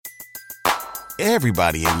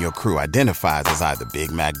Everybody in your crew identifies as either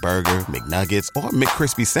Big Mac Burger, McNuggets, or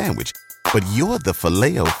McCrispy Sandwich. But you're the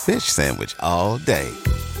Filet-O-Fish Sandwich all day.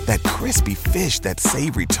 That crispy fish, that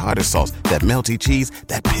savory tartar sauce, that melty cheese,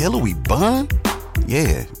 that pillowy bun.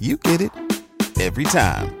 Yeah, you get it. Every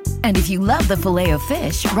time. And if you love the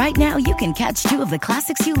Filet-O-Fish, right now you can catch two of the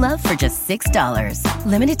classics you love for just $6.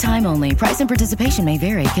 Limited time only. Price and participation may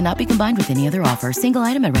vary. Cannot be combined with any other offer. Single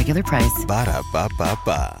item at regular price.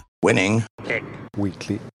 Ba-da-ba-ba-ba. Winning. Pick.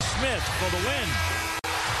 Weekly. Smith for the win.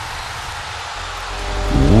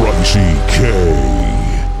 Ricey K.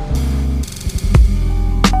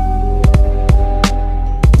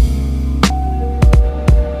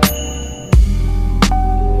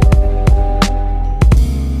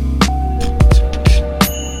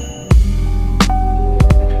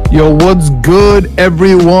 Yo, what's good,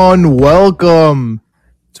 everyone? Welcome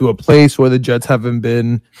to a place where the Jets haven't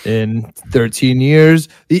been in 13 years.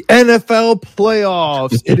 The NFL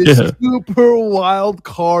playoffs. It is super wild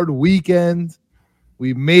card weekend.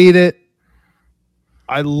 We made it.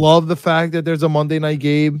 I love the fact that there's a Monday night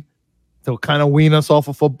game to kind of wean us off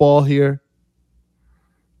of football here.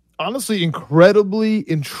 Honestly, incredibly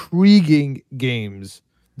intriguing games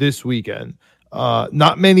this weekend.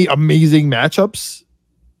 Not many amazing matchups,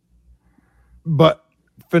 but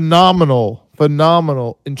phenomenal,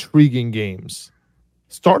 intriguing games.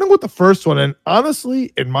 Starting with the first one, and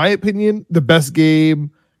honestly, in my opinion, the best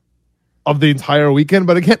game of the entire weekend.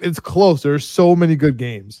 But again, it's close. There's so many good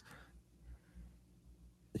games.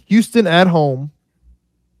 Houston at home,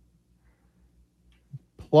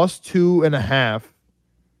 plus 2.5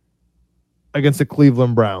 against the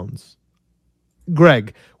Cleveland Browns.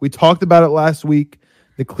 Greg, we talked about it last week.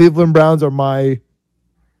 The Cleveland Browns are my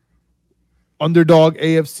underdog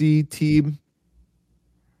AFC team.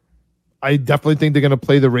 I definitely think they're going to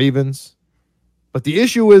play the Ravens. But the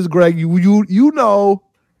issue is, Greg, you know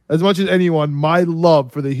as much as anyone my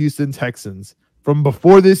love for the Houston Texans. From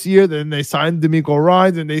before this year, then they signed DeMeco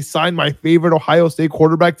Ryans, and they signed my favorite Ohio State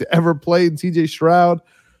quarterback to ever play in CJ Stroud.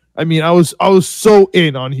 I mean, I was so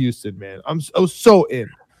in on Houston, man. I was so in.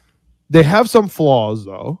 They have some flaws,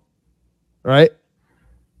 though, right?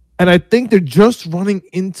 And I think they're just running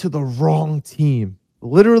into the wrong team.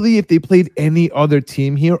 Literally, if they played any other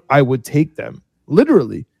team here, I would take them.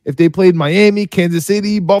 Literally. If they played Miami, Kansas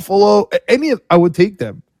City, Buffalo, I would take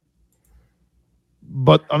them.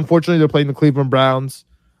 But unfortunately, they're playing the Cleveland Browns,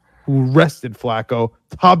 who rested Flacco.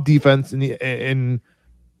 Top defense in the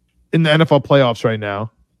NFL playoffs right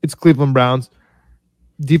now. It's Cleveland Browns.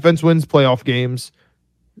 Defense wins playoff games.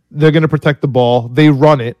 They're going to protect the ball. They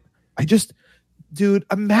run it. Dude,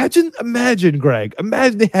 imagine, Greg.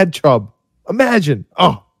 Imagine they had Chubb. Imagine.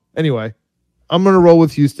 Oh, anyway, I'm going to roll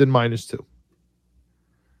with Houston -2.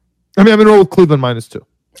 I'm going to roll with Cleveland -2.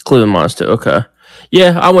 Cleveland -2. Okay.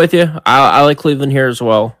 Yeah, I'm with you. I like Cleveland here as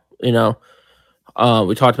well. You know,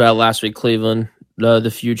 we talked about it last week. Cleveland,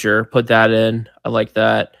 the future. Put that in. I like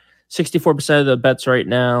that. 64% of the bets right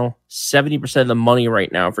now. 70% of the money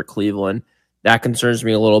right now for Cleveland. That concerns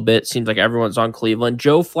me a little bit. Seems like everyone's on Cleveland.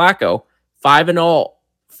 Joe Flacco,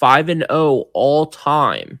 5-0 all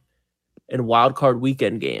time in wild card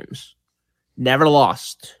weekend games. Never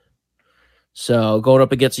lost. So going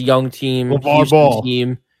up against a young team, Houston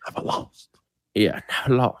team. Never lost. Yeah,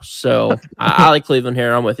 never lost. So I like Cleveland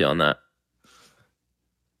here. I'm with you on that.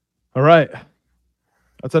 All right.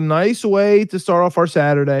 That's a nice way to start off our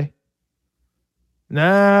Saturday.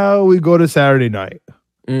 Now we go to Saturday night,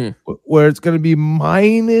 where it's going to be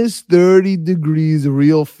 -30 degrees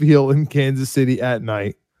real feel in Kansas City at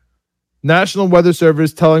night. National Weather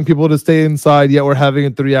Service telling people to stay inside, yet we're having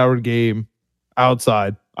a 3-hour game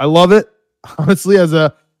outside. I love it. Honestly, as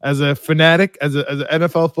a fanatic, as an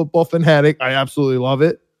NFL football fanatic, I absolutely love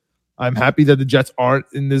it. I'm happy that the Jets aren't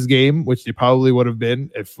in this game, which they probably would have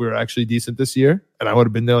been if we were actually decent this year, and I would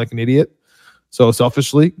have been there like an idiot. So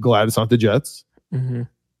selfishly, glad it's not the Jets. Mm-hmm.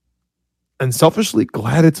 And selfishly,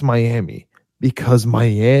 glad it's Miami, because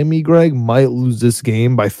Miami, Greg, might lose this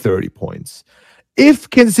game by 30 points. If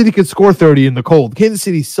Kansas City could score 30 in the cold, Kansas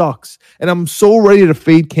City sucks. And I'm so ready to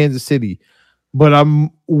fade Kansas City, but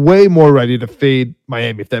I'm way more ready to fade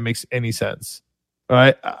Miami, if that makes any sense. All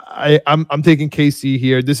right. I'm taking KC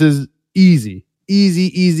here. This is easy.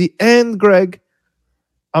 And Greg,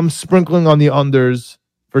 I'm sprinkling on the unders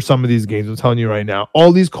for some of these games. I'm telling you right now.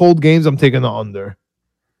 All these cold games, I'm taking the under.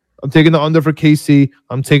 I'm taking the under for KC.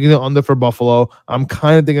 I'm taking the under for Buffalo. I'm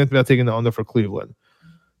kind of thinking about taking the under for Cleveland.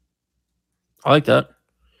 I like that.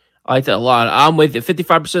 I like that a lot. I'm with you.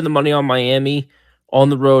 55% of the money on Miami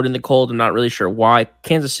on the road in the cold. I'm not really sure why.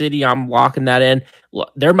 Kansas City, I'm locking that in.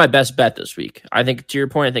 They're my best bet this week. I think, to your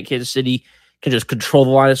point, I think Kansas City can just control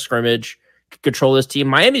the line of scrimmage, control this team.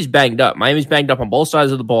 Miami's banged up. Miami's banged up on both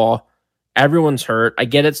sides of the ball. Everyone's hurt. I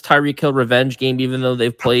get it's Tyreek Hill revenge game, even though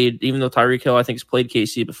Tyreek Hill, I think, has played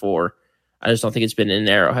KC before. I just don't think it's been in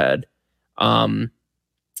Arrowhead.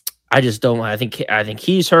 I just don't. I think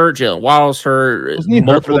he's hurt. Jalen Waddle's hurt.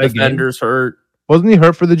 Multiple defenders hurt. Wasn't he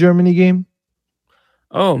hurt for the Germany game?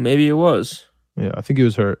 Oh, maybe it was. Yeah, I think he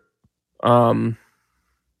was hurt.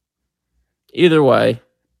 Either way,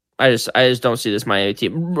 I just don't see this Miami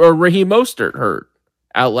team. Raheem Mostert hurt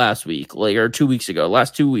out last week, or 2 weeks ago,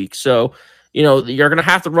 last 2 weeks. So, you're going to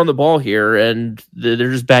have to run the ball here, and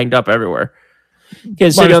they're just banged up everywhere.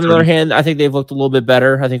 Kansas City, on the other hand, I think they've looked a little bit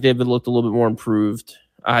better. I think they've looked a little bit more improved.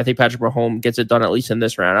 I think Patrick Mahomes gets it done at least in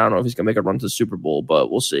this round. I don't know if he's going to make a run to the Super Bowl,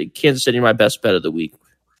 but we'll see. Kansas City, my best bet of the week,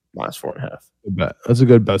 -4.5. Good bet. That's a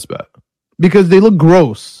good best bet because they look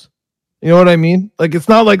gross. You know what I mean? Like, it's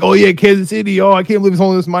not like, oh yeah, Kansas City. Oh, I can't believe it's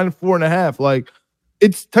only this -4.5. Like,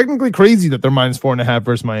 it's technically crazy that they're -4.5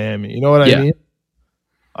 versus Miami. You know what I mean?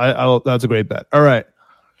 That's a great bet. All right,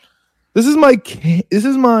 this is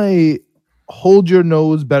my hold your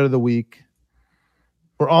nose bet of the week.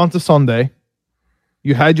 We're on to Sunday.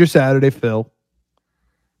 You had your Saturday, Phil.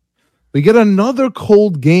 We get another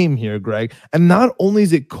cold game here, Greg. And not only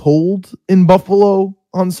is it cold in Buffalo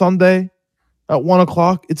on Sunday at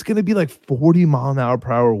 1:00, it's going to be like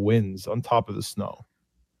 40-mile-an-hour winds on top of the snow.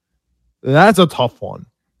 That's a tough one.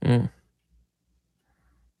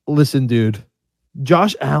 Listen, dude.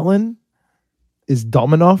 Josh Allen is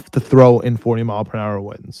dumb enough to throw in 40-mile-per-hour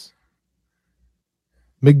winds.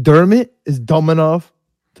 McDermott is dumb enough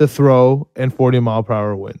to throw in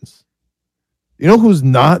 40-mile-per-hour winds. You know who's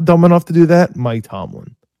not dumb enough to do that? Mike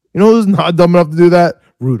Tomlin. You know who's not dumb enough to do that?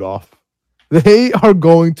 Rudolph. They are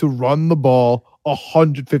going to run the ball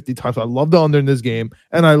 150 times. I love the under in this game,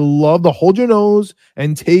 and I love the hold your nose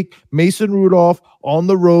and take Mason Rudolph on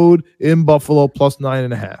the road in Buffalo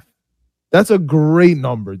 +9.5. That's a great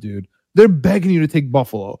number, dude. They're begging you to take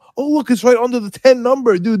Buffalo. Oh, look, it's right under the 10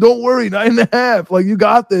 number. Dude, don't worry, 9.5. Like, you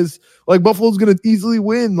got this. Like, Buffalo's going to easily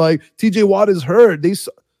win. Like, TJ Watt is hurt.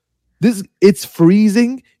 It's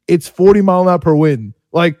freezing. It's 40-mile-an-hour per wind.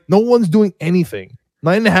 Like, no one's doing anything.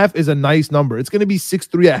 9.5 is a nice number. It's going to be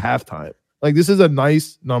 6-3 at halftime. Like, this is a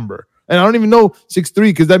nice number. And I don't even know 6-3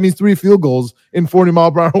 because that means 3 field goals in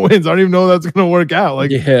 40-mile-per-hour winds. I don't even know that's going to work out.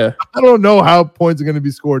 Like, I don't know how points are going to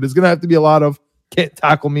be scored. It's going to have to be a lot of can't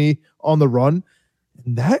tackle me on the run.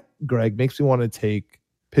 And that, Greg, makes me want to take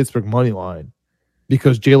Pittsburgh money line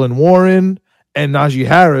because Jalen Warren and Najee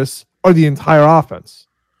Harris are the entire offense.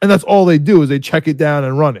 And that's all they do is they check it down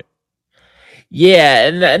and run it. Yeah,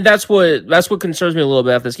 and that's what concerns me a little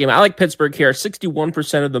bit about this game. I like Pittsburgh here.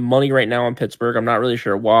 61% of the money right now on Pittsburgh. I'm not really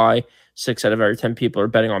sure why. 6 out of every 10 people are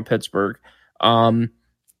betting on Pittsburgh.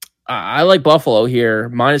 I like Buffalo here.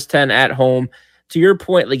 -10 at home. To your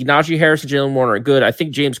point, like Najee Harris and Jalen Warren are good. I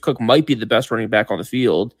think James Cook might be the best running back on the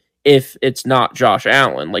field if it's not Josh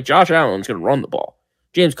Allen. Like Josh Allen's going to run the ball.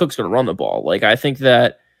 James Cook's going to run the ball. Like I think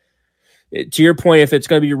that to your point, if it's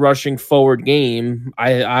going to be a rushing forward game,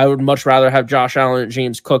 I would much rather have Josh Allen and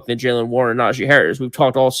James Cook than Jalen Warren and Najee Harris. We've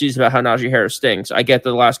talked all season about how Najee Harris stinks. I get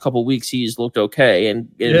the last couple of weeks he's looked okay, and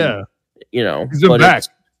he's back.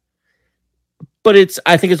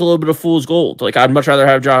 I think it's a little bit of fool's gold. Like I'd much rather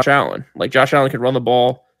have Josh Allen. Like Josh Allen can run the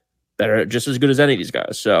ball better, just as good as any of these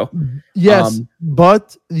guys. So yes,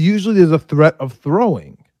 but usually there's a threat of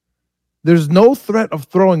throwing. There's no threat of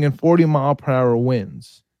throwing in 40-mile-per-hour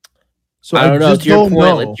winds. So I don't know.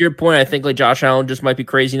 To your point, I think like Josh Allen just might be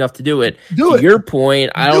crazy enough to do it. To your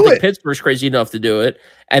point, I don't think Pittsburgh's crazy enough to do it,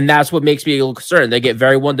 and that's what makes me a little concerned. They get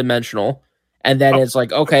very one-dimensional, and then it's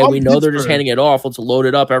like, okay, we know they're just handing it off. Let's load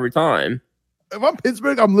it up every time. If I'm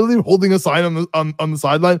Pittsburgh, I'm literally holding a sign on the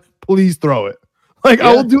sideline. Please throw it. I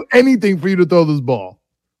will do anything for you to throw this ball.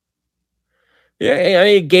 Yeah, I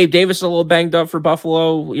mean, Gabe Davis is a little banged up for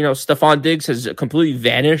Buffalo. You know, Stephon Diggs has completely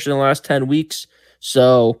vanished in the last 10 weeks.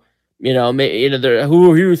 So. Who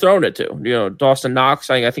are you throwing it to? You know, Dawson Knox.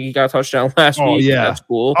 I think he got a touchdown last week. Yeah, that's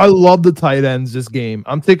cool. I love the tight ends this game.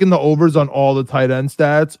 I'm taking the overs on all the tight end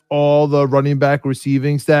stats, all the running back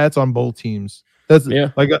receiving stats on both teams.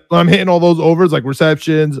 I'm hitting all those overs, like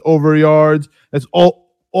receptions, over yards. It's all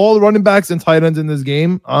the running backs and tight ends in this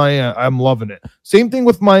game. I'm loving it. Same thing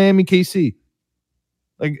with Miami KC.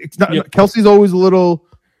 Like it's not Kelsey's always a little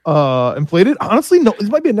inflated. Honestly, no, this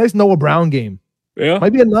might be a nice Noah Brown game. Yeah.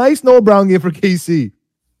 Might be a nice Noah Brown game for KC.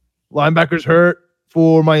 Linebackers hurt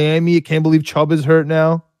for Miami. I can't believe Chubb is hurt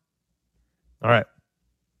now. All right.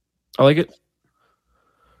 I like it.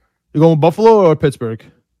 You're going with Buffalo or Pittsburgh?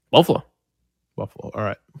 Buffalo. All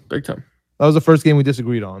right. Big time. That was the first game we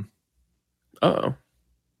disagreed on. Oh,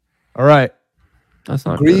 All right. that's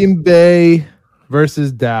not good. Green Bay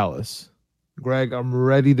versus Dallas. Greg, I'm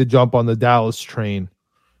ready to jump on the Dallas train.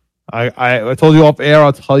 I told you off air.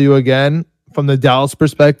 I'll tell you again. From the Dallas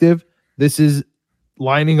perspective, this is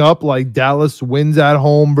lining up like Dallas wins at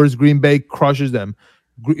home versus Green Bay, crushes them.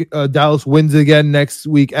 Dallas wins again next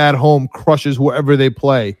week at home, crushes whoever they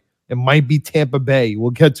play. It might be Tampa Bay.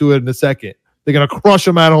 We'll get to it in a second. They're going to crush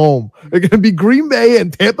them at home. They're going to be Green Bay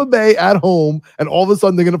and Tampa Bay at home, and all of a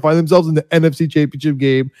sudden they're going to find themselves in the NFC Championship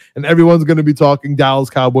game, and everyone's going to be talking Dallas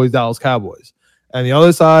Cowboys, Dallas Cowboys. And the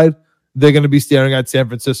other side, they're going to be staring at San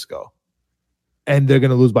Francisco, and they're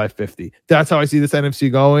going to lose by 50. That's how I see this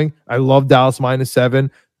NFC going. I love Dallas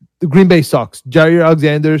 -7. The Green Bay sucks. Jair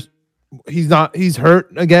Alexander's he's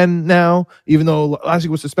hurt again now, even though last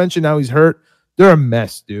week was suspension. Now he's hurt. They're a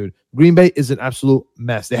mess, dude. Green Bay is an absolute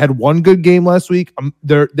mess. They had one good game last week.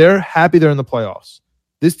 They're happy they're in the playoffs.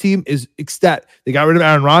 This team is ecstatic. They got rid of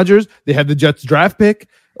Aaron Rodgers. They had the Jets draft pick.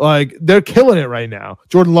 Like, they're killing it right now.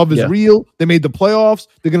 Jordan Love is real. They made the playoffs.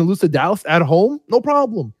 They're going to lose to Dallas at home. No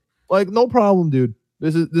problem. Like, no problem, dude.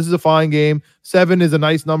 This is a fine game. 7 is a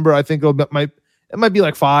nice number. I think it might be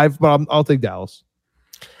like 5, but I'll take Dallas.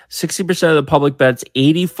 60% of the public bets,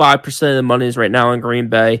 85% of the money is right now in Green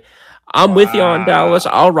Bay. I'm with you on Dallas.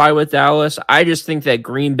 I'll ride with Dallas. I just think that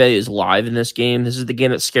Green Bay is live in this game. This is the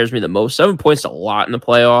game that scares me the most. 7 points is a lot in the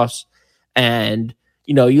playoffs. And,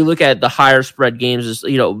 you look at the higher spread games,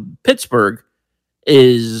 Pittsburgh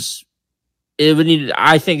I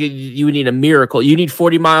think you would need a miracle. You need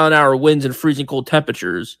 40-mile-an-hour winds and freezing cold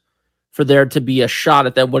temperatures for there to be a shot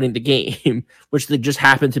at them winning the game, which they just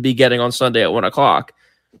happened to be getting on Sunday at 1 o'clock.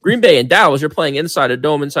 Green Bay and Dallas are playing inside a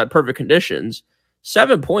dome, inside perfect conditions.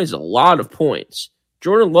 7 points is a lot of points.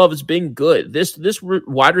 Jordan Love has been good. This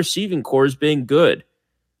wide receiving core is being good.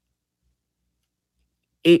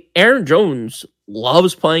 Aaron Jones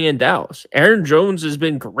loves playing in Dallas. Aaron Jones has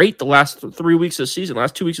been great the last 3 weeks of the season,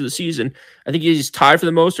 last 2 weeks of the season. I think he's tied for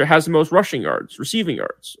the most or has the most rushing yards, receiving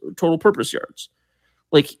yards, total purpose yards.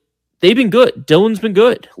 Like, they've been good. Dylan's been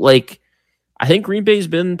good. Like, I think Green Bay's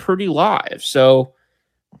been pretty live. So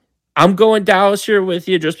I'm going Dallas here with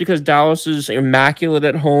you just because Dallas is immaculate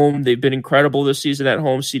at home. They've been incredible this season at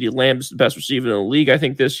home. CeeDee Lamb is the best receiver in the league, I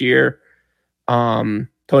think, this year.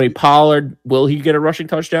 Tony Pollard, will he get a rushing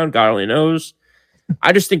touchdown? God only knows.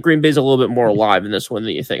 I just think Green Bay's a little bit more alive in this one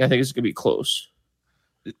than you think. I think it's going to be close.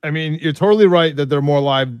 I mean, you're totally right that they're more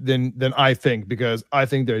alive than I think, because I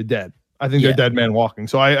think they're dead. I think they're dead man walking.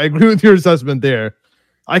 So I agree with your assessment there.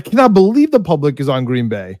 I cannot believe the public is on Green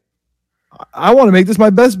Bay. I want to make this my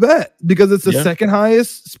best bet because it's the second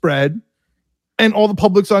highest spread and all the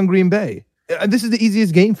public's on Green Bay. This is the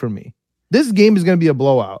easiest game for me. This game is going to be a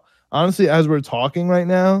blowout. Honestly, as we're talking right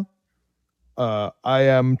now, I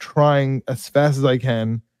am trying as fast as I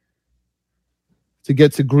can to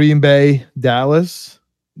get to Green Bay, Dallas,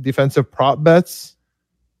 defensive prop bets.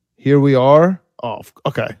 Here we are. Oh,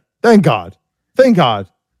 okay. Thank God. Thank God.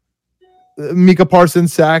 Micah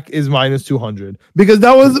Parsons sack is -200 because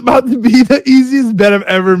that was about to be the easiest bet I've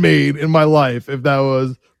ever made in my life if that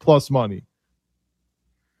was plus money.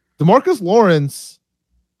 DeMarcus Lawrence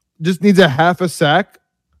just needs a half a sack,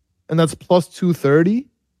 and that's +230.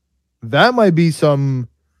 That might be some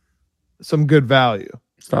good value.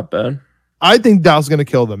 It's not bad. I think Dallas is going to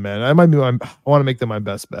kill them, man. I want to make them my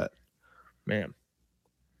best bet. Man.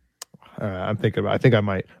 All right, I think I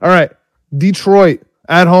might. All right. Detroit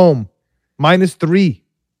at home, -3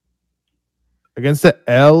 against the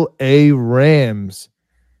LA Rams.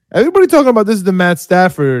 Everybody talking about this is the Matt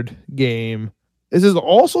Stafford game. This is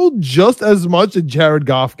also just as much a Jared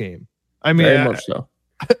Goff game. I mean, very much so.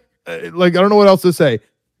 Like, I don't know what else to say.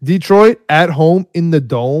 Detroit at home in the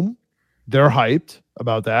dome. They're hyped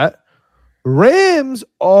about that. Rams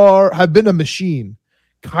have been a machine.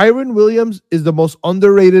 Kyren Williams is the most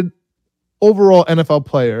underrated overall NFL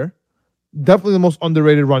player. Definitely the most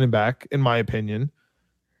underrated running back, in my opinion.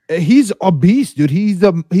 He's a beast, dude. He's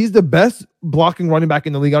the best blocking running back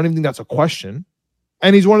in the league. I don't even think that's a question.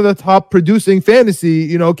 And he's one of the top producing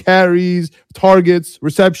fantasy, carries, targets,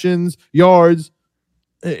 receptions, yards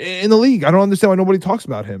in the league. I don't understand why nobody talks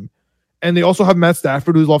about him. And they also have Matt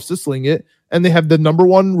Stafford, who loves to sling it. And they have the number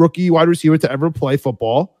one rookie wide receiver to ever play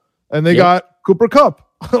football. And they got Cooper Kupp,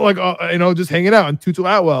 just hanging out, and Tutu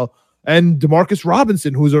Atwell. And Demarcus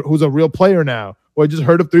Robinson, who's a real player now, who I just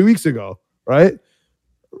heard of 3 weeks ago, right?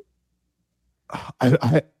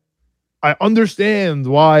 I understand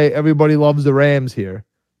why everybody loves the Rams here,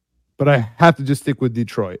 but I have to just stick with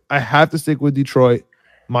Detroit. I have to stick with Detroit,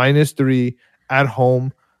 -3 at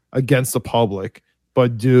home against the public.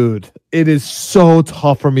 But dude, it is so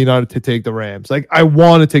tough for me not to take the Rams. Like I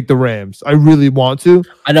want to take the Rams. I really want to.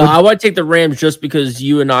 I know. I want to take the Rams just because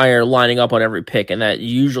you and I are lining up on every pick, and that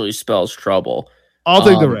usually spells trouble. I'll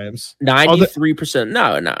take the Rams. 93%.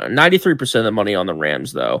 No, 93% of the money on the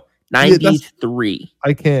Rams, though. 93.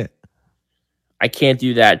 I can't. I can't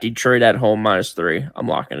do that. Detroit at home -3. I'm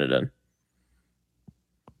locking it in.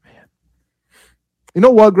 You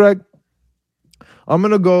know what, Greg? I'm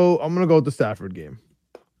gonna go with the Stafford game.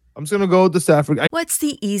 I'm just gonna go with the Stafford. What's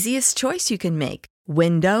the easiest choice you can make?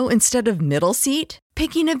 Window instead of middle seat?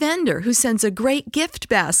 Picking a vendor who sends a great gift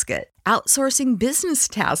basket? Outsourcing business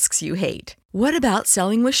tasks you hate? What about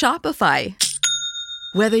selling with Shopify?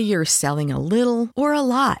 Whether you're selling a little or a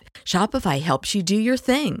lot, Shopify helps you do your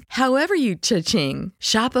thing, however you cha-ching.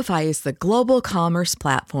 Shopify is the global commerce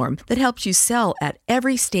platform that helps you sell at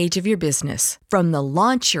every stage of your business. From the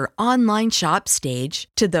launch your online shop stage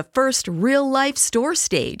to the first real-life store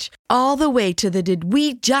stage, all the way to the did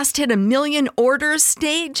we just hit a million orders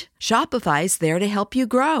stage. Shopify's there to help you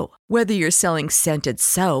grow. Whether you're selling scented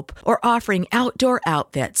soap or offering outdoor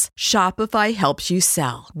outfits, Shopify helps you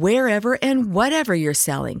sell. Wherever and whatever you're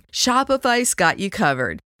selling, Shopify's got you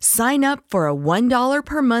covered. Sign up for a $1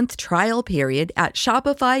 per month trial period at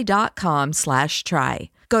shopify.com/try.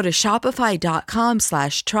 Go to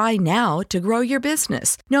shopify.com/try now to grow your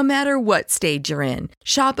business, no matter what stage you're in.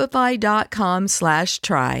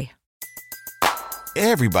 Shopify.com/try.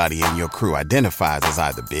 Everybody in your crew identifies as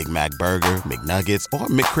either Big Mac Burger, McNuggets, or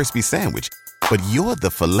McCrispy Sandwich. But you're the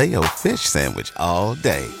Filet-O-Fish Sandwich all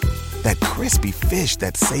day. That crispy fish,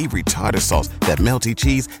 that savory tartar sauce, that melty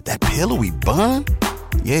cheese, that pillowy bun.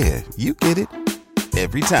 Yeah, you get it.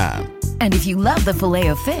 Every time. And if you love the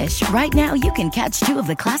Filet-O-Fish, right now you can catch 2 of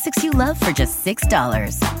the classics you love for just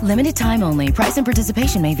 $6. Limited time only. Price and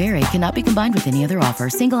participation may vary. Cannot be combined with any other offer.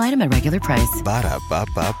 Single item at regular price.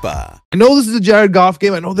 Ba-da-ba-ba-ba. I know this is a Jared Goff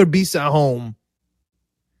game. I know they're beasts at home.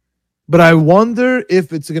 But I wonder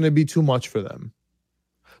if it's going to be too much for them.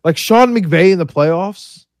 Like Sean McVay in the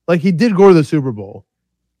playoffs, like he did go to the Super Bowl,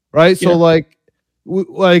 right? Yeah. So like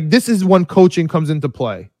this is when coaching comes into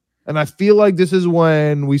play. And I feel like this is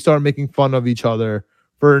when we start making fun of each other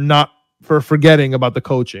for forgetting about the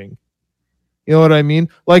coaching. You know what I mean?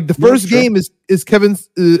 Like the first game is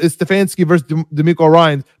Stefanski versus DeMeco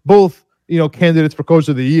Ryans, both candidates for Coach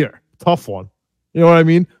of the Year. Tough one. You know what I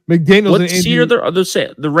mean? McDaniels. What seed are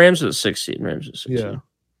the Rams are the 6th seed. Rams are the 6th seed. Yeah,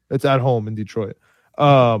 it's at home in Detroit.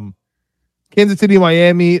 Kansas City,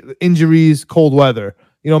 Miami, injuries, cold weather.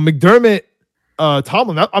 McDermott.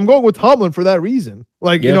 Tomlin. I'm going with Tomlin for that reason.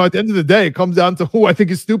 Like, at the end of the day, it comes down to who I think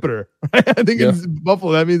is stupider. I think it's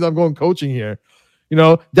Buffalo. That means I'm going coaching here.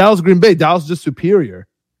 Dallas, Green Bay. Dallas is just superior.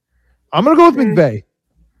 I'm going to go with McVay.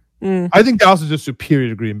 I think Dallas is just superior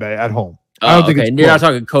to Green Bay at home. I don't think it's you're not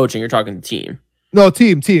talking coaching. You're talking team. No,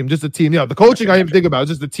 team. Just a team. Yeah, the coaching I even think about. It's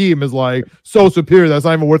just the team is like so superior that's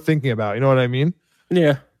not even worth thinking about. You know what I mean?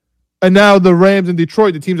 Yeah. And now the Rams and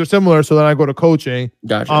Detroit, the teams are similar. So then I go to coaching.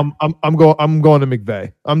 Gotcha. I'm going to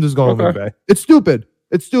McVay. I'm just going with McVay. It's stupid.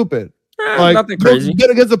 Like nothing crazy. Get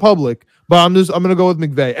against the public, but I'm gonna go with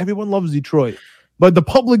McVay. Everyone loves Detroit, but the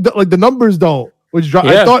public, like the numbers don't. I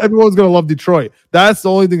thought everyone was gonna love Detroit. That's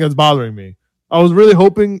the only thing that's bothering me. I was really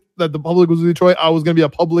hoping that the public was Detroit. I was gonna be a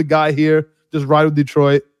public guy here, just ride with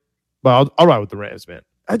Detroit, but I'll ride with the Rams, man.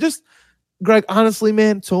 Greg, honestly,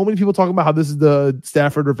 man, so many people talking about how this is the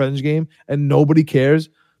Stafford revenge game, and nobody cares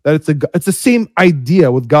that it's the same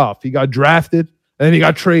idea with Goff. He got drafted and then he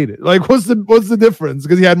got traded. Like, what's the difference?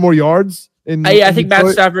 Because he had more yards. I think Matt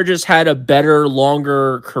Stafford just had a better,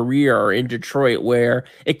 longer career in Detroit, where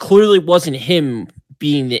it clearly wasn't him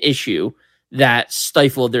being the issue that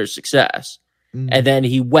stifled their success, and then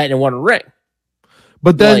he went and won a ring.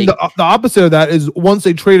 But then the opposite of that is once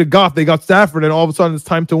they traded Goff, they got Stafford, and all of a sudden it's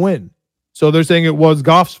time to win. So they're saying it was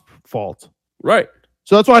Goff's fault. Right.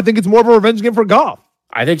 So that's why I think it's more of a revenge game for Goff.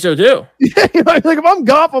 I think so too. Yeah, like if I'm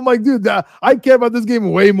Goff, I'm like, dude, I care about this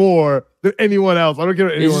game way more than anyone else. I don't care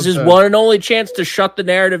what anyone says. This is his one and only chance to shut the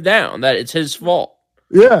narrative down that it's his fault.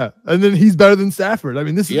 Yeah, and then he's better than Stafford. I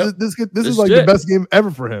mean, this is like the best game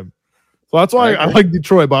ever for him. So that's why I like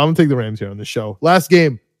Detroit, but I'm gonna take the Rams here on the show. Last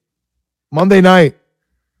game, Monday night.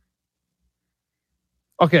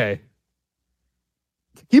 Okay.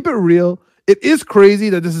 To keep it real, it is crazy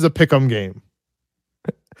that this is a pick'em game.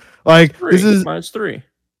 Like this is -3.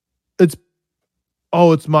 It's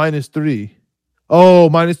 -3. Oh,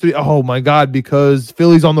 -3. Oh my God, because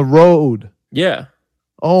Philly's on the road. Yeah.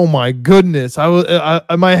 Oh my goodness.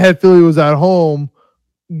 In my head, Philly was at home.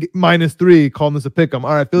 -3, calling this a pick'em.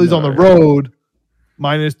 All right, Philly's on the road.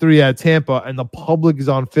 -3 at Tampa, and the public is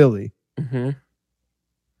on Philly. Mm-hmm.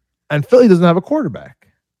 And Philly doesn't have a quarterback.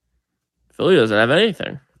 Philly doesn't have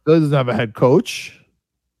anything. Philly doesn't have a head coach.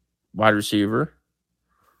 Wide receiver.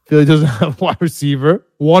 Philly doesn't have a wide receiver.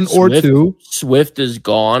 One or two. Swift is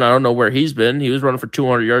gone. I don't know where he's been. He was running for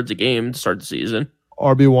 200 yards a game to start the season.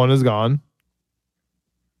 RB1 is gone.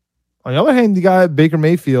 On the other hand, you got Baker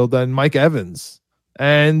Mayfield and Mike Evans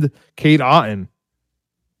and Cade Otton.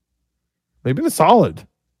 Maybe the solid.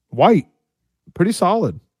 White. Pretty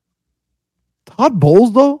solid. Todd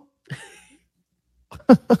Bowles, though?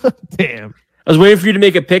 Damn. I was waiting for you to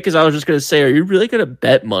make a pick because I was just going to say, are you really going to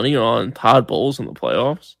bet money on Todd Bowles in the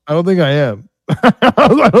playoffs? I don't think I am.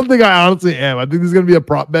 I don't think I honestly am. I think this is going to be a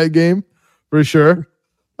prop bet game for sure.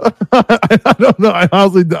 I don't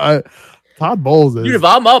know. Todd Bowles is. Dude, if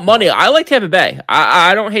I'm up money, I like Tampa Bay.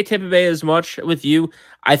 I don't hate Tampa Bay as much with you.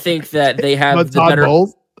 I think that they have the Todd better.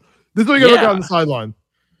 Bowles? This is what you're going to look on the sideline.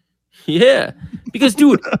 Yeah. Because,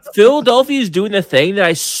 dude, Philadelphia is doing the thing that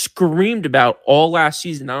I screamed about all last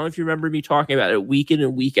season. I don't know if you remember me talking about it week in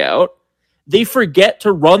and week out. They forget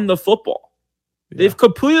to run the football. Yeah. They've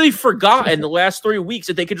completely forgotten the last 3 weeks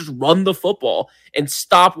that they could just run the football and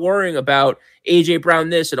stop worrying about A.J. Brown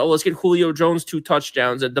this and, let's get Julio Jones 2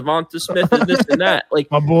 touchdowns and Devonta Smith and this and that. Like,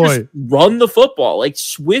 my boy. Just run the football. Like,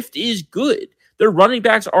 Swift is good. Their running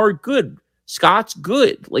backs are good. Scott's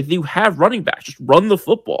good. Like, they have running backs. Just run the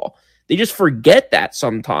football. They just forget that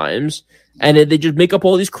sometimes, and they just make up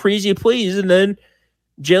all these crazy plays, and then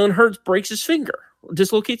Jalen Hurts breaks his finger,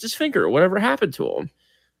 dislocates his finger, or whatever happened to him.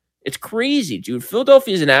 It's crazy, dude.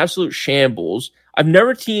 Philadelphia is an absolute shambles. I've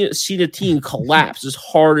never seen a team collapse as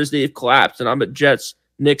hard as they've collapsed, and I'm a Jets,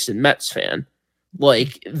 Knicks, and Mets fan.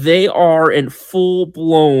 Like, they are in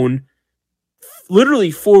full-blown.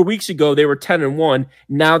 Literally 4 weeks ago, they were 10-1.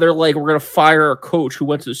 Now they're like, we're going to fire a coach who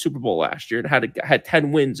went to the Super Bowl last year and had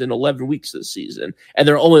 10 wins in 11 weeks this season, and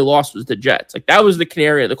their only loss was the Jets. Like, that was the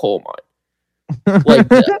canary of the coal mine.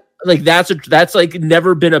 Like that's like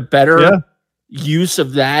never been a better use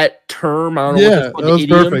of that term. I don't know. Yeah, that was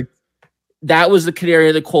perfect. That was the canary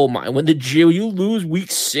of the coal mine. When you lose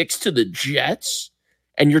week 6 to the Jets,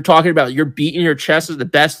 and you're talking about you're beating your chest as the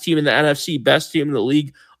best team in the NFC, best team in the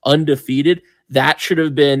league, undefeated. That should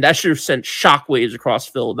have sent shockwaves across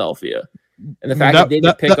Philadelphia. And the fact that they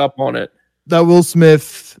didn't pick up on it. That Will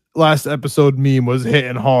Smith last episode meme was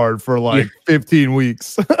hitting hard for 15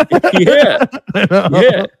 weeks. Yeah.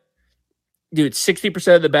 Dude,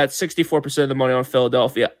 60% of the bets, 64% of the money on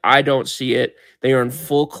Philadelphia. I don't see it. They are in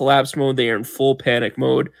full collapse mode. They are in full panic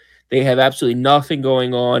mode. They have absolutely nothing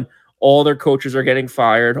going on. All their coaches are getting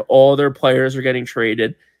fired. All their players are getting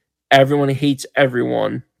traded. Everyone hates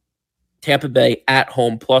everyone. Tampa Bay at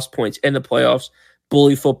home, plus points in the playoffs.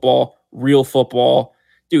 Bully football, real football.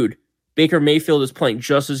 Dude, Baker Mayfield is playing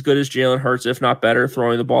just as good as Jalen Hurts, if not better,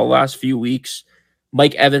 throwing the ball the last few weeks.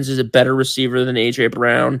 Mike Evans is a better receiver than A.J.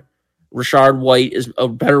 Brown. Rashard White is a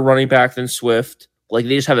better running back than Swift. Like,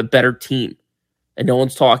 they just have a better team. And no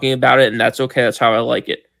one's talking about it, and that's okay. That's how I like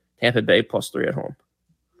it. Tampa Bay +3 at home.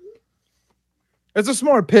 It's a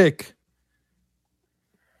smart pick.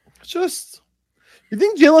 Just... You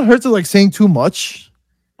think Jalen Hurts is saying too much?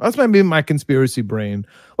 That's maybe my conspiracy brain.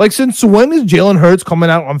 Since when is Jalen Hurts coming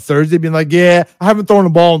out on Thursday being like, yeah, I haven't thrown a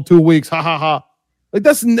ball in 2 weeks. Ha ha ha.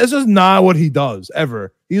 That's just not what he does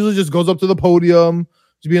ever. He usually just goes up to the podium,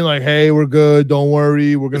 just being like, hey, we're good. Don't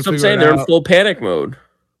worry. We're going to figure it out. They're in full panic mode.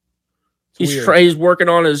 He's working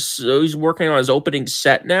on his opening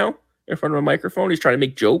set now in front of a microphone. He's trying to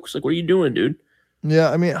make jokes. Like, what are you doing, dude?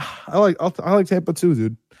 Yeah, I mean, I like Tampa too,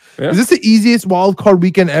 dude. Yeah. Is this the easiest wild card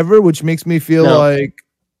weekend ever? Which makes me feel like,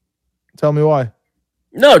 tell me why.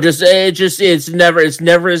 No, it's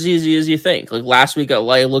never as easy as you think. Like last week, I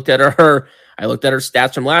looked at her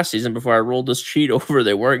stats from last season before I rolled this sheet over.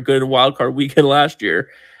 They weren't good in wild card weekend last year.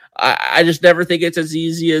 I just never think it's as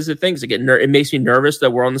easy as it thinks. It makes me nervous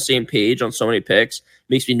that we're on the same page on so many picks. It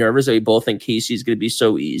makes me nervous that we both think Casey's going to be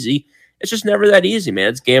so easy. It's just never that easy, man.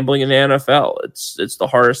 It's gambling in the NFL. It's the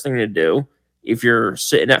hardest thing to do. If you're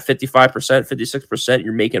sitting at 55%, 56%,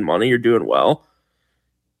 you're making money, you're doing well.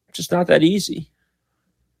 It's just not that easy.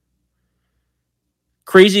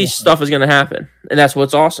 Crazy stuff is going to happen, and that's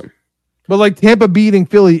what's awesome. But Tampa beating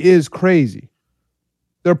Philly is crazy.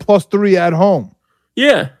 They're +3 at home.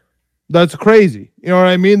 Yeah. That's crazy. You know what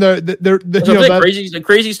I mean?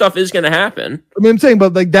 Crazy stuff is going to happen. I mean, I'm saying,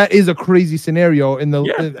 but that is a crazy scenario.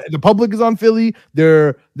 The public is on Philly.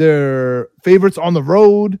 They're favorites on the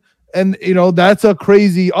road. And, that's a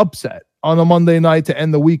crazy upset on a Monday night to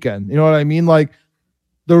end the weekend. You know what I mean?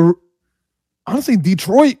 Honestly,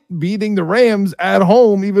 Detroit beating the Rams at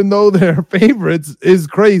home, even though they're favorites, is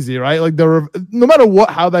crazy, right? No matter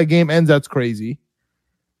how that game ends, that's crazy.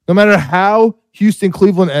 No matter how Houston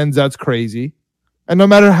Cleveland ends, that's crazy. And no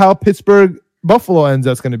matter how Pittsburgh Buffalo ends,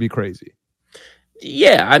 that's going to be crazy.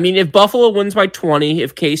 Yeah, I mean, if Buffalo wins by 20,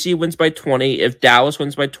 if KC wins by 20, if Dallas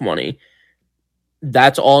wins by 20,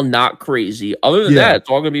 that's all not crazy. Other than that, it's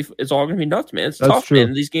all gonna be nuts, man. It's tough, true.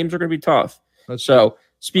 Man. These games are gonna be tough. That's so true.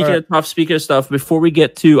 Speaking of stuff, before we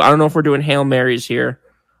get to, I don't know if we're doing Hail Marys here.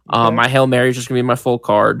 Okay. My Hail Mary is just gonna be my full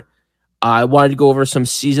card. I wanted to go over some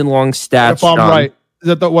season-long stats. If I'm right, is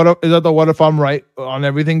that the what if I'm right on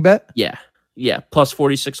everything bet? Yeah, plus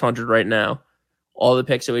 4,600 right now. All the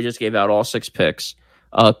picks that we just gave out, all 6 picks.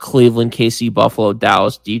 Cleveland, KC, Buffalo,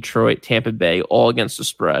 Dallas, Detroit, Tampa Bay, all against the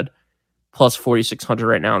spread. Plus 4,600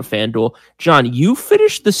 right now on FanDuel. John, you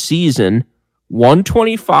finished the season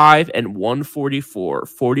 125 and 144,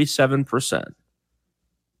 47%.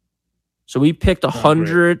 So we picked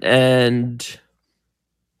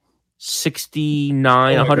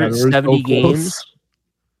 169, 170 games.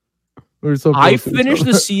 We're so close. I finished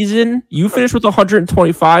the season. You finished with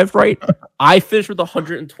 125, right? I finished with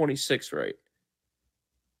 126, right?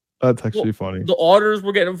 That's actually funny. The auditors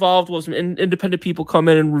were getting involved. Some independent people come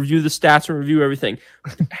in and review the stats and review everything.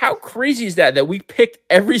 How crazy is that we picked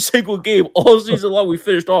every single game all season long? We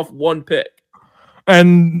finished off one pick.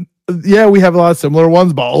 And yeah, we have a lot of similar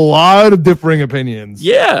ones, but a lot of differing opinions.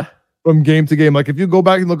 Yeah. From game to game. Like if you go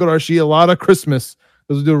back and look at our sheet, a lot of Christmas.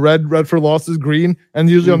 Those do red for losses, green, and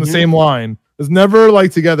usually on the same line. It's never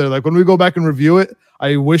like together. Like when we go back and review it,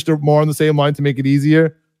 I wish they're more on the same line to make it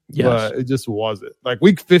easier. Yes. But it just wasn't. Like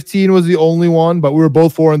week 15 was the only one, but we were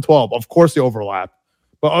both 4 and 12. Of course, they overlap.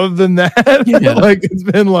 But other than that, like it's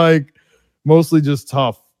been like mostly just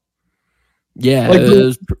tough. Yeah, like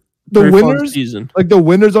the winners, like the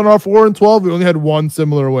winners on our 4 and 12, we only had one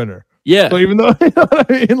similar winner. Yeah. So even though you know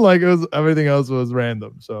what I mean, like it was everything else was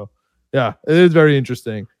random. So yeah, it is very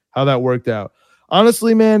interesting how that worked out.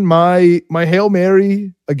 Honestly, man, my Hail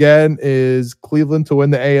Mary again is Cleveland to win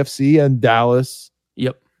the AFC and Dallas.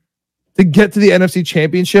 Yep. To get to the NFC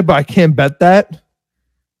Championship, but I can't bet that.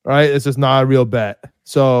 Right? It's just not a real bet.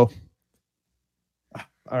 So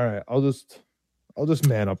all right, I'll just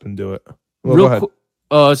man up and do it. Well, real quick,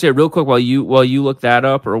 real quick while you look that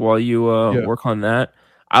up or while you work on that,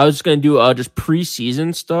 I was just gonna do just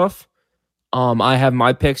preseason stuff. I have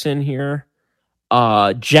my picks in here.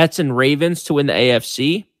 Jets and Ravens to win the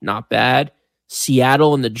AFC, not bad.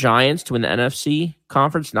 Seattle and the Giants to win the NFC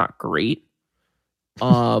conference, not great.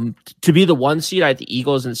 To be the 1 seed, I had the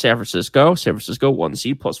Eagles and San Francisco. San Francisco 1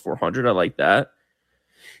 seed plus 400. I like that.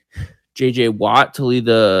 JJ Watt to lead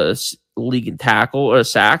the league in tackle or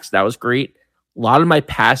sacks. That was great. A lot of my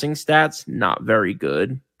passing stats, not very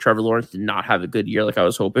good. Trevor Lawrence did not have a good year like I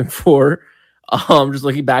was hoping for. Just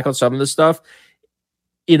looking back on some of the stuff,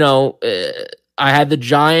 I had the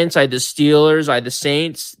Giants, I had the Steelers, I had the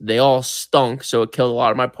Saints. They all stunk, so it killed a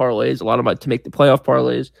lot of my parlays, to make the playoff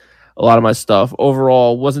parlays, a lot of my stuff.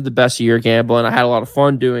 Overall, wasn't the best year gambling. I had a lot of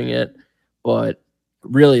fun doing it, but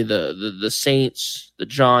really the Saints, the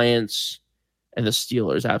Giants, and the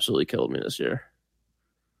Steelers absolutely killed me this year.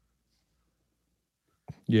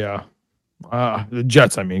 Yeah. The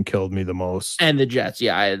Jets, killed me the most. And the Jets,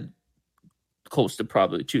 yeah, I had close to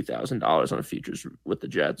probably $2,000 on the futures with the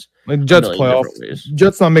Jets. Like Jets playoffs.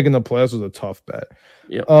 Jets not making the playoffs was a tough bet.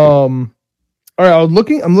 Yeah. All right, I'm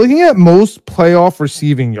looking at most playoff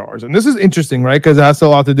receiving yards, and this is interesting, right? Because it has a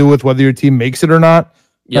lot to do with whether your team makes it or not,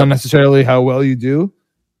 not necessarily how well you do.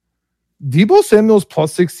 Deebo Samuel's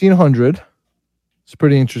plus 1,600. It's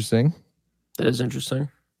pretty interesting. That is interesting.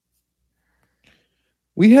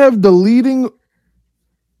 We have the leading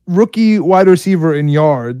rookie wide receiver in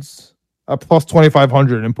yards at plus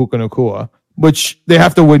 2,500 in Puka Nacua, which they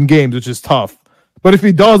have to win games, which is tough. But if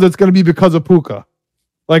he does, it's going to be because of Puka.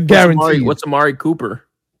 Like guaranteed. What's Amari Cooper?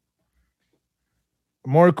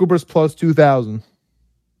 Amari Cooper's plus 2,000.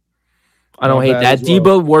 I don't hate that.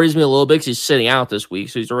 Deebo worries me a little bit because he's sitting out this week,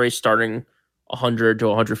 so he's already starting 100 to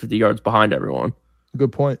 150 yards behind everyone.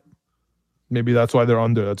 Good point. Maybe that's why they're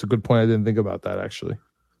under. That's a good point. I didn't think about that, actually.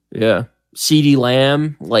 Yeah. CeeDee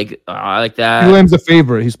Lamb, I like that. CeeDee Lamb's a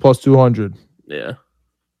favorite. He's plus 200. Yeah.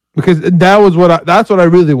 Because that's what I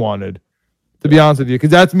really wanted, to be honest with you. Because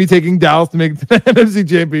that's me taking Dallas to make the NFC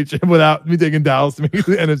Championship without me taking Dallas to make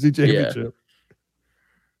the NFC Championship.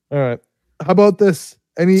 Yeah. All right. How about this?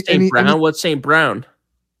 What's St. Brown?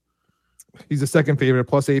 He's the second favorite,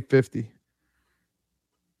 plus 850.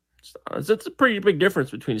 That's a pretty big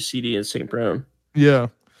difference between CD and St. Brown. Yeah.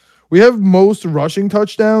 We have most rushing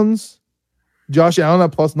touchdowns. Josh Allen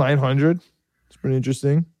at plus 900. It's pretty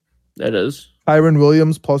interesting. That is. Kyren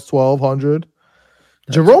Williams plus 1,200.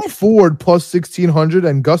 Jerome Ford plus 1,600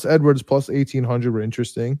 and Gus Edwards plus 1,800 were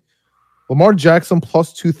interesting. Lamar Jackson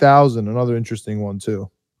plus 2,000, another interesting one too.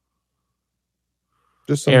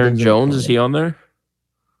 Just some Aaron things Jones, is he on there?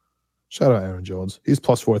 Shout out Aaron Jones. He's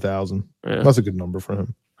plus 4,000. Yeah. That's a good number for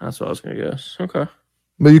him. That's what I was going to guess. Okay.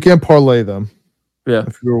 But you can't parlay them. Yeah.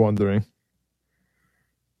 If you were wondering.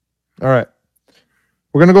 All right.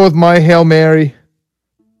 We're going to go with my Hail Mary.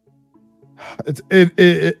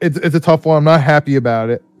 It's a tough one. I'm not happy about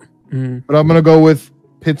it. But I'm going to go with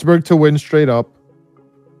Pittsburgh to win straight up.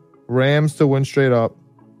 Rams to win straight up.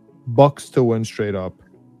 Bucks to win straight up.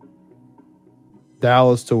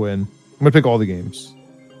 Dallas to win. I'm going to pick all the games.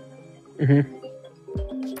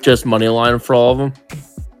 Just money line for all of them?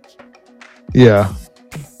 Yeah.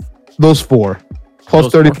 Those four.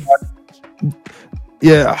 Plus 35.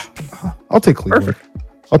 Yeah. I'll take Cleveland. Perfect.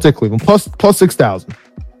 I'll take Cleveland. Plus 6,000.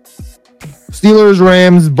 Steelers,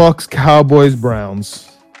 Rams, Bucks, Cowboys,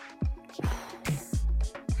 Browns.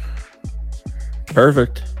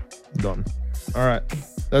 Perfect. Done. All right.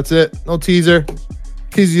 That's it. No teaser.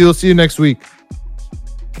 Teaser, you'll see you next week.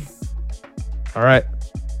 All right.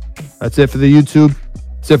 That's it for the YouTube.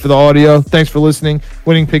 That's it for the audio. Thanks for listening.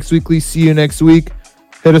 Winning Picks Weekly. See you next week.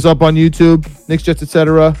 Hit us up on YouTube. Knicks, Jets,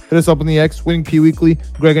 etc. Hit us up on the X. Winning P Weekly.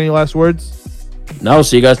 Greg, any last words? No,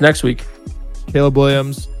 see you guys next week. Caleb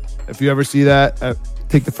Williams. If you ever see that,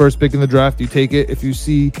 take the first pick in the draft, you take it. If you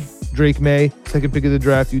see Drake May, second pick of the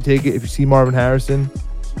draft, you take it. If you see Marvin Harrison,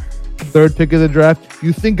 third pick of the draft,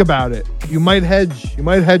 you think about it. You might hedge. You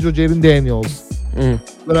might hedge with Jaden Daniels.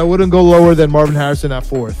 But I wouldn't go lower than Marvin Harrison at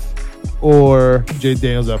fourth or Jaden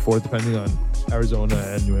Daniels at fourth, depending on Arizona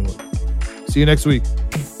and New England. See you next week.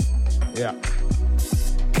 Yeah.